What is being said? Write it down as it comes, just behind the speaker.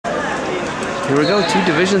Here we go, 2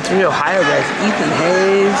 Division III Ohio guys. Ethan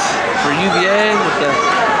Hayes for UVA with the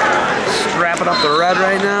strapping up the red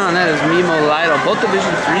right now, and that is Mimmo Lytle, both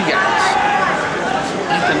Division III guys.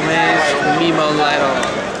 Ethan Hayes, Mimmo Lytle.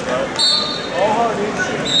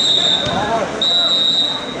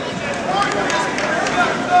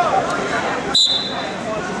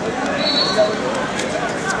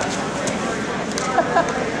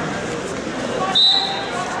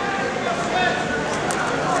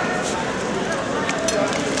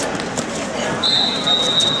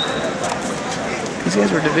 These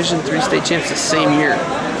guys were Division III state champs the same year.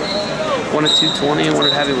 One at 220 and one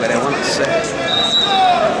at heavyweight, I want to say.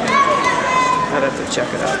 I'd have to check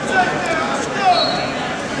it out.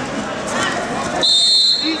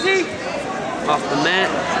 Easy. Off the mat,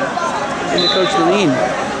 into Coach Lean.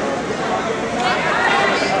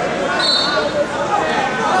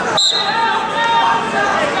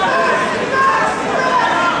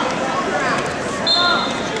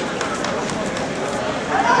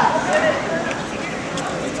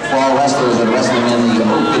 For all wrestlers that are wrestling in the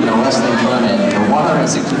Open Wrestling Tournament, the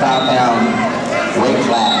 165-pound weight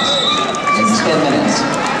class in 10 minutes.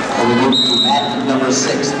 And we move to mat number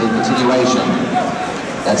 6 for the continuation.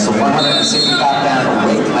 That's the 165-pound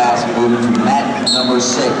weight class moving to mat number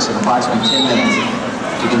 6 in approximately 10 minutes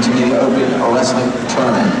to continue the Open Wrestling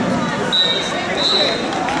Tournament.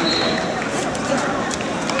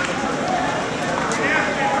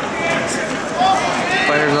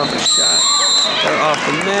 Fires off a shot. They're off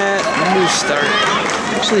the mat. New start.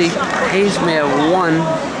 Actually, Hayes may have won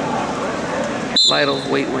Lytle's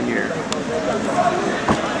weight one year.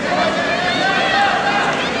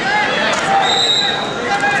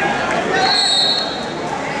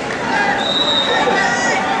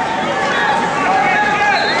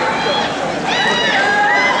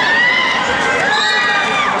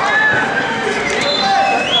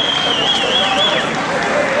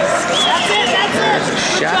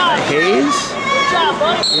 Shot by Hayes.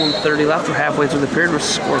 1:30 left. We're halfway through the period. We're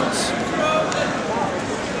scoreless.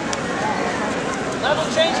 Level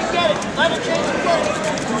change and get it. Level change and get it.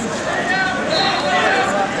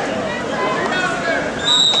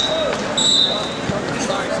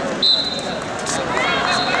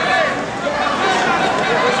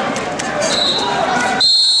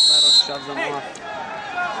 Lytle shoves them off.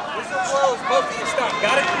 Whistle blows, both of you stop.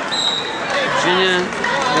 Got it? Virginia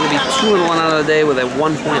going to be 2-1 out of the day with a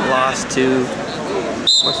 1-point loss to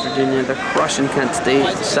West Virginia. They're crushing Kent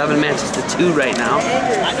State. 7 matches to 2 right now.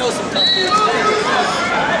 I know some tough dudes.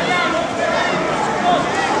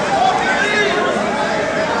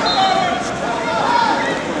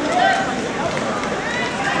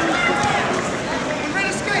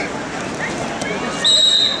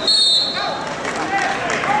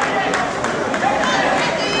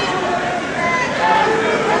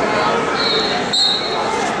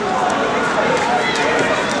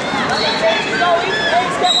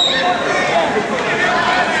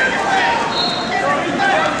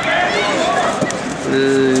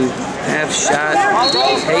 Half shot.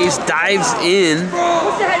 Hayes dives in.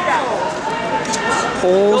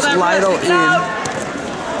 Pulls Lytle in.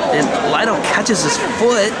 And Lytle catches his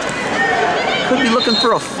foot. Could be looking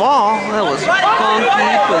for a fall. That was funky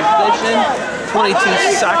position. 22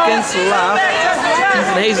 seconds left.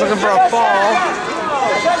 Ethan Hayes looking for a fall.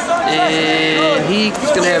 And he's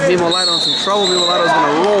going to have Mimmo Lytle in some trouble. Mimmo Lytle's going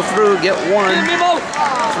to roll through, get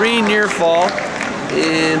 1. 3 near fall.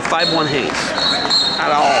 And 5-1 Hayes.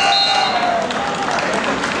 Not all.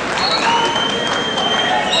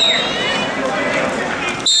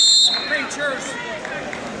 Green chairs.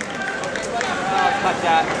 Cut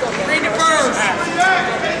that. Green to first.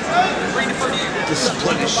 Green to first. This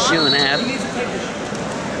plug is shooting at.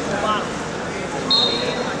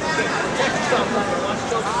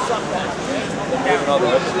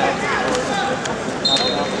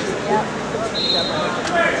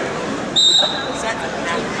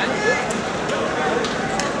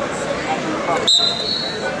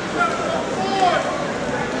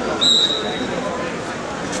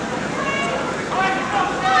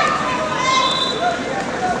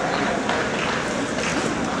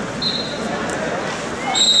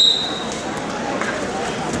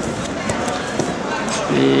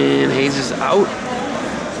 And Hayes is out.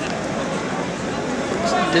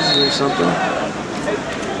 Dizzy or something.